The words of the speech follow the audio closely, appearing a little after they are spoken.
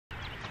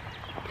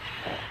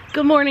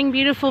Good morning,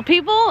 beautiful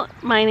people.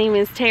 My name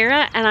is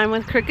Tara and I'm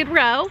with Crooked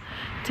Row.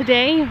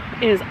 Today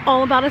is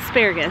all about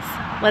asparagus.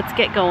 Let's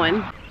get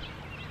going.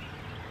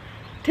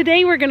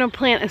 Today we're gonna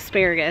plant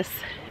asparagus,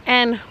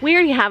 and we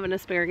already have an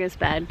asparagus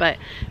bed, but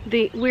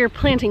we're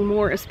planting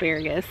more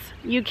asparagus.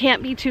 You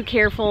can't be too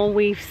careful.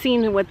 We've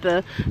seen what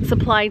the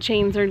supply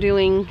chains are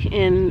doing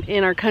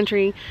in our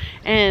country,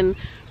 and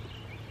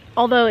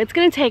although it's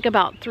going to take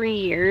about 3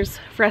 years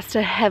for us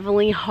to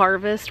heavily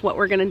harvest what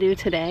we're going to do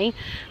today,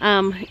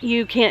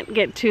 you can't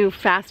get too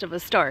fast of a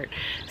start.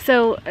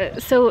 So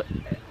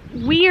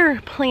we are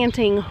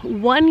planting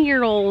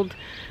 1-year-old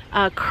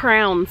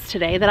crowns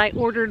today that I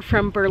ordered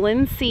from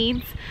Berlin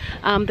Seeds.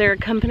 They're a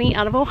company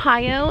out of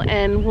Ohio,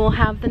 and we'll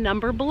have the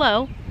number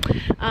below.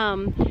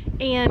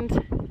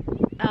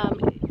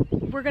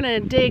 We're gonna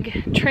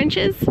dig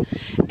trenches,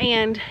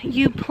 and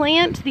you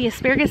plant the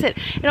asparagus.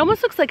 It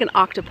almost looks like an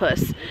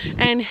octopus,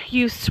 and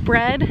you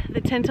spread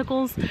the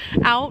tentacles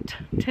out,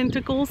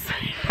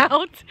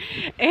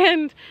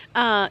 and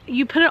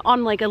you put it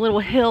on like a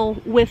little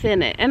hill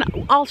within it, and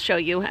I'll show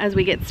you as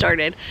we get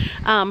started.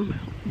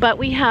 But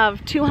we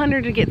have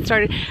 200 to get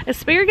started.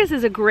 Asparagus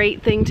is a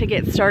great thing to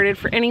get started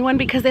for anyone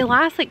because they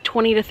last like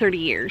 20 to 30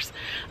 years.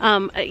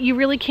 You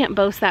really can't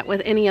boast that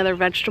with any other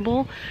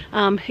vegetable,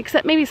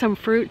 except maybe some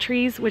fruit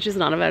trees, which is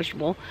not a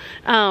vegetable.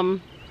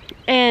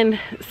 And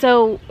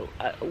so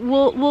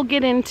we'll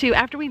get into,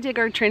 after we dig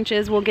our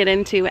trenches, we'll get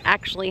into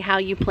actually how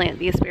you plant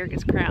the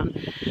asparagus crown.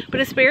 But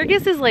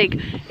asparagus is like,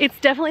 it's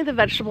definitely the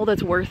vegetable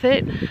that's worth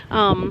it.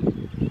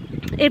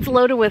 It's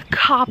loaded with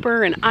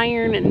copper and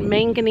iron and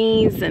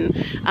manganese, and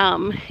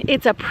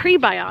it's a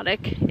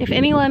prebiotic. If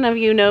any one of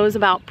you knows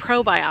about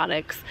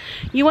probiotics,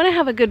 you want to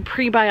have a good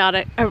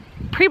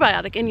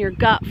prebiotic in your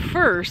gut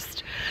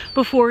first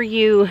before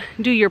you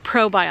do your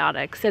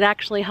probiotics. It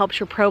actually helps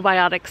your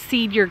probiotics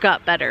seed your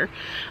gut better.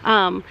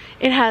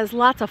 It has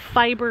lots of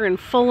fiber and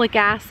folic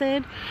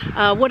acid.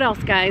 What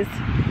else, guys?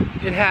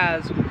 It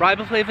has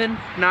riboflavin,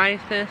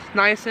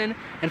 niacin,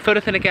 and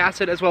photosynthetic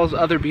acid, as well as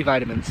other B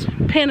vitamins.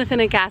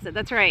 Pantothenic acid,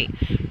 that's right.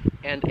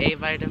 And A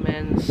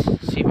vitamins,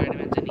 C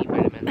vitamins, and E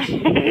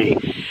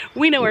vitamins.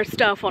 We know our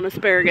stuff on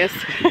asparagus.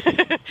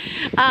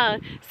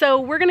 So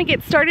we're gonna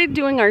get started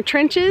doing our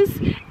trenches,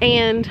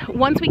 and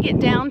once we get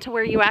down to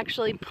where you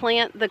actually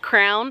plant the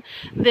crown,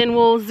 then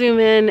we'll zoom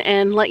in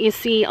and let you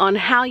see on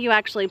how you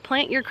actually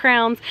plant your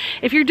crowns.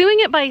 If you're doing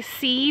it by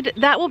seed,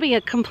 that will be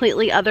a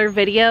completely other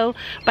video.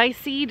 By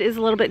seed is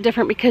a little bit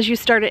different because you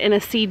start it in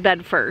a seed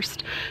bed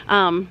first.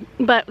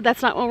 But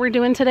that's not what we're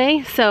doing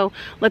today, so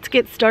let's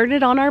get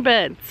started on our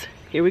beds.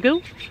 Here we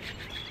go.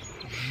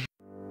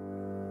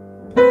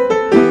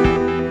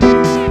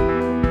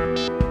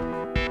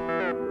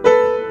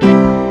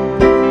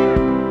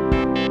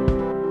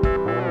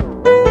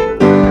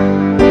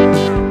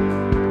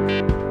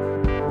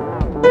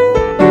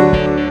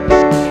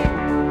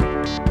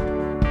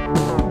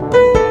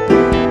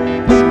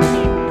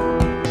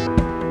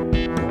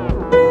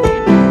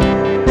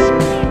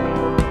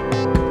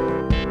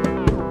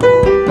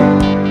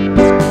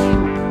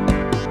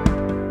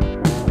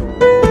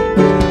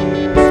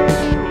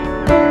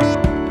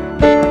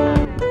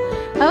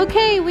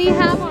 Okay, we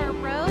have our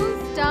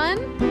rows done,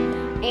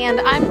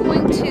 and I'm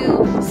going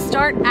to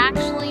start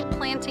actually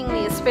planting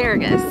the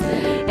asparagus.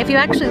 If you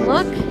actually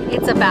look,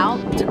 it's about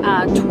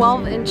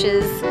 12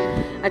 inches,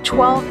 a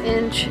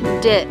 12-inch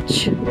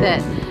ditch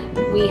that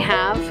we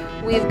have.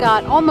 We've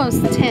got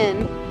almost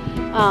 10.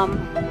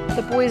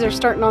 The boys are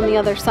starting on the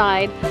other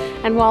side,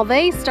 and while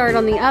they start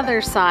on the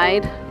other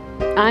side,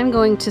 I'm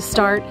going to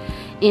start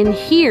in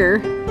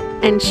here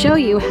and show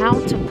you how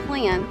to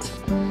plant.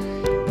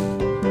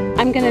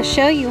 I'm going to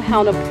show you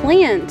how to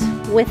plant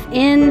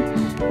within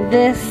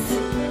this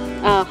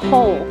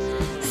hole.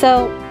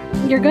 So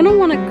you're going to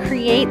want to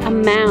create a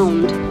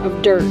mound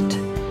of dirt.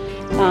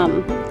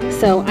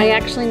 So I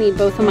actually need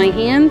both of my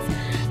hands.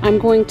 I'm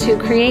going to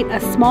create a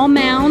small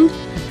mound,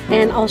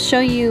 and I'll show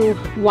you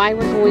why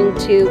we're going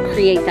to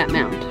create that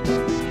mound.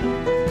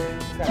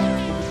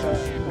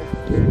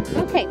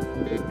 Okay,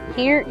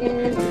 here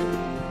is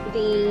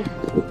the,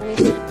 let me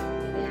see, you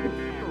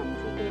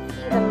can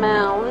see the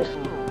mound.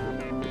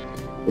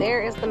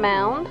 There is the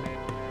mound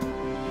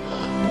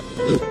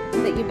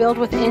that you build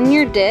within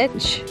your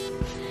ditch,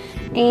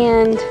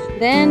 and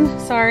then,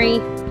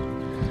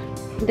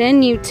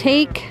 then you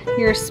take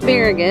your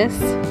asparagus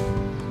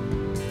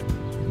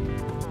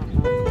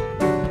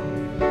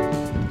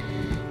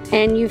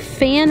and you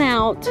fan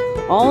out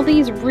all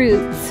these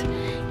roots.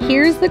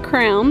 Here's the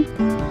crown,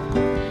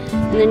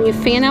 and then you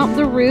fan out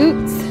the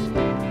roots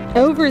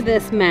over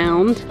this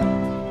mound,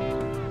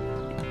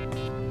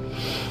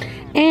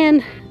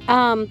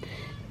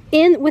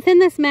 and within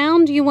this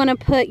mound, you want to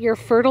put your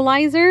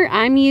fertilizer.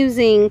 I'm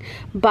using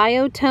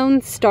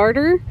Biotone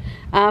Starter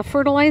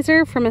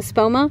fertilizer from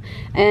Espoma,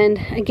 and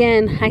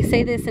again, I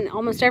say this in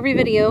almost every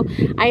video,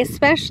 I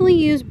especially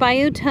use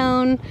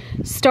Biotone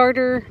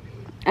Starter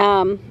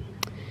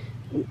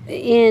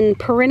in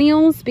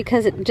perennials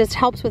because it just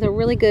helps with a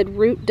really good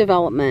root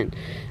development.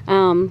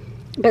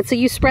 But so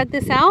you spread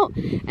this out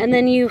and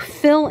then you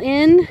fill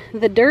in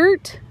the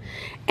dirt,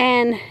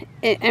 and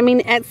I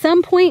mean, at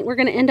some point we're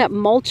going to end up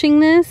mulching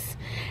this,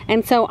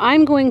 and so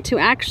I'm going to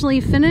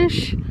actually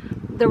finish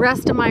the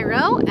rest of my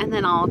row and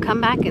then I'll come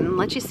back and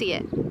let you see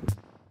it.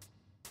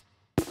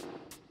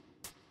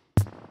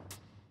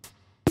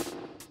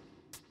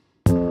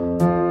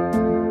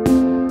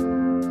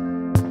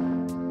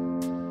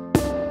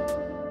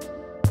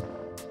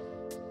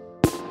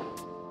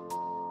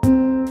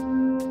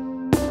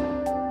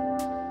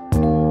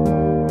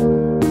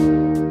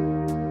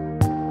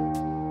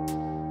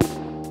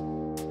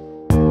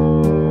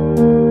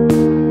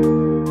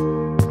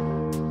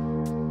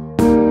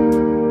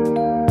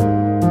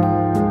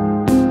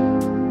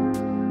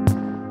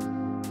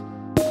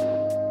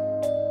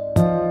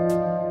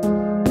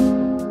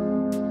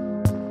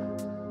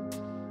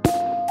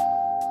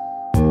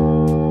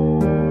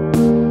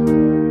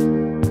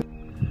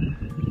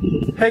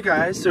 Hey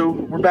guys, so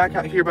we're back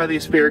out here by the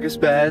asparagus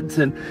beds,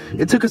 and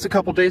it took us a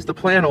couple days to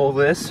plant all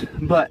this,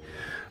 but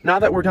now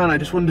that we're done, I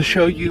just wanted to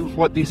show you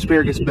what the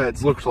asparagus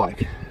beds looked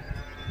like.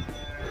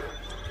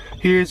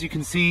 Here, as you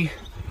can see,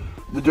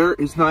 the dirt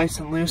is nice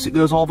and loose. It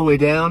goes all the way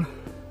down.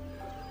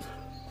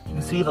 You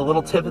can see the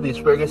little tip of the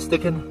asparagus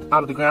sticking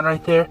out of the ground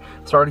right there.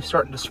 It's already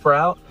starting to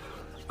sprout.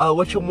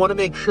 What you'll want to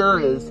make sure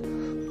is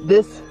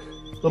this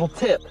little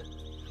tip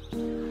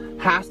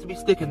has to be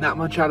sticking that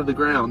much out of the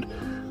ground.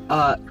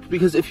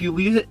 Because if you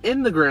leave it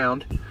in the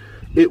ground,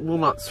 it will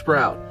not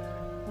sprout.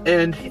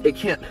 And it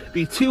can't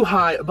be too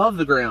high above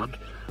the ground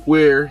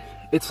where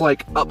it's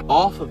like up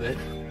off of it,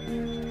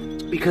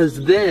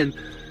 because then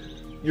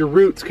your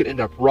roots could end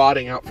up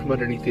rotting out from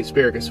underneath the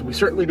asparagus. So we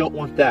certainly don't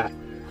want that.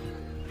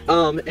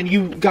 And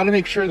you got to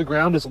make sure the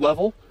ground is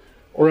level,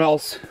 or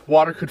else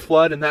water could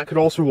flood and that could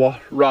also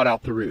rot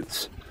out the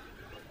roots.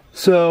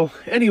 So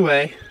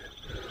anyway,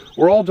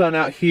 we're all done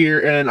out here,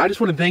 and I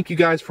just want to thank you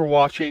guys for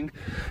watching.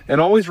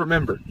 And always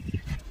remember,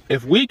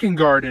 if we can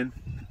garden,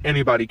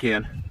 anybody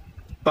can.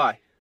 Bye.